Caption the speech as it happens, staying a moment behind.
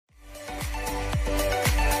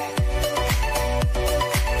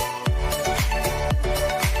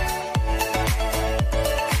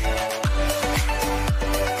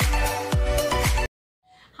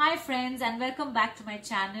friends, and welcome back to my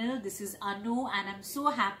channel. This is Anu and I'm so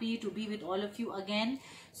happy to be with all of you again.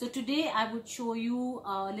 So today I would show you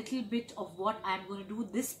a little bit of what I'm going to do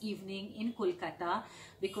this evening in Kolkata,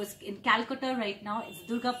 because in Calcutta right now it's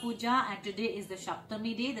Durga Puja and today is the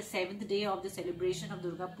Saptami day, the 7th day of the celebration of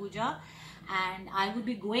Durga Puja, and I would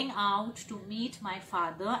be going out to meet my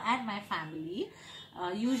father and my family.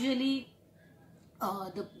 Usually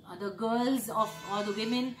the girls or the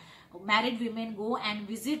women, married women, go and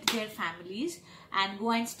visit their families and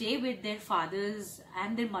go and stay with their fathers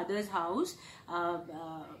and their mother's house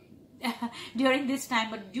during this time,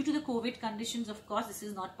 but due to the COVID conditions, of course, this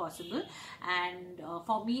is not possible. And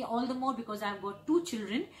for me, all the more because I've got 2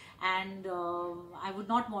 children, and I would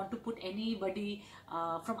not want to put anybody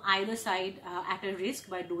from either side at a risk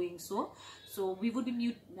by doing so. So we would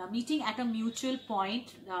be meeting at a mutual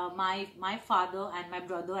point, my father and my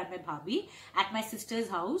brother and my bhabhi at my sister's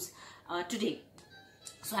house today.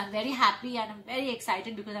 So I'm very happy and I'm very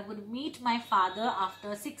excited because I'm going to meet my father after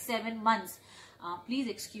 6-7 months. Please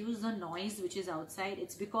excuse the noise which is outside.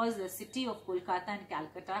 It's because the city of Kolkata and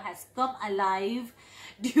Calcutta has come alive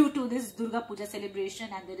due to this Durga Puja celebration,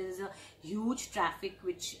 and there is a huge traffic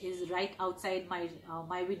which is right outside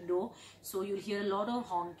my window. So you'll hear a lot of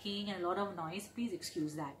honking and a lot of noise. Please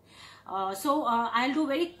excuse that. I'll do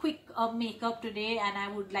very quick makeup today, and I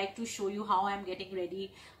would like to show you how I'm getting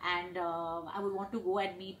ready, and I would want to go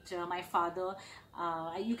and meet my father.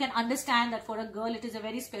 You can understand that for a girl it is a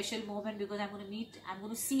very special moment because I'm going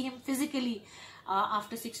to see him physically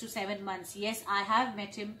after 6 to 7 months. Yes, I have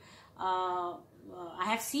met him. I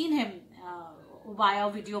have seen him via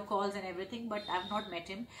video calls and everything, but I've not met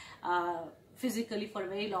him physically for a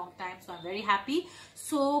very long time, so I'm very happy.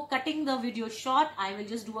 So cutting the video short, I will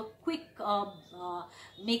just do a quick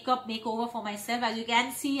makeup makeover for myself. As you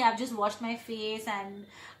can see, I've just washed my face and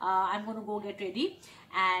I'm going to go get ready,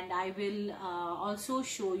 and I will also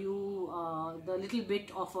show you the little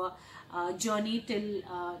bit of a journey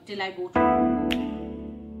till I go to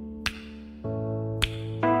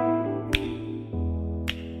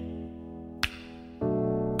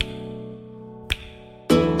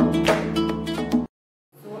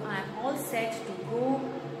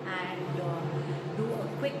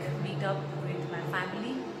with my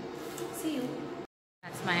family. See you.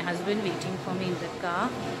 That's my husband waiting for me in the car.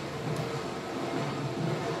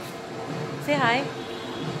 Say hi.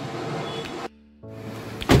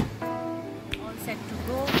 All set to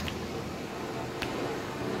go.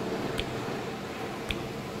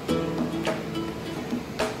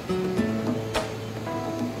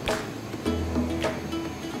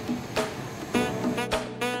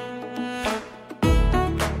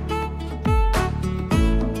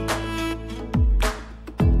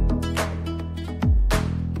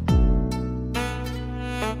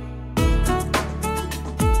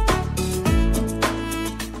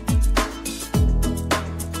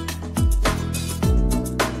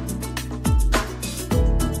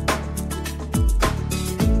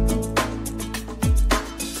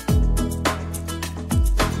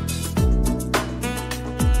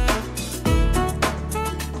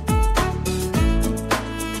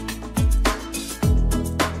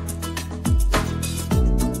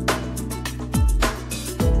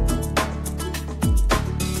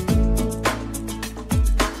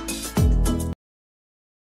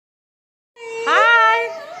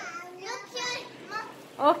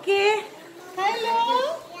 Okay.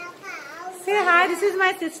 Hello. Say hi. This is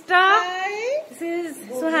my sister. Hi. This is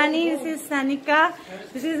Suhani. This is Sanika.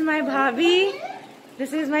 This is my bhabhi.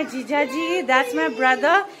 This is my jijaji. That's my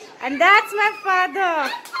brother. And that's my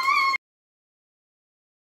father.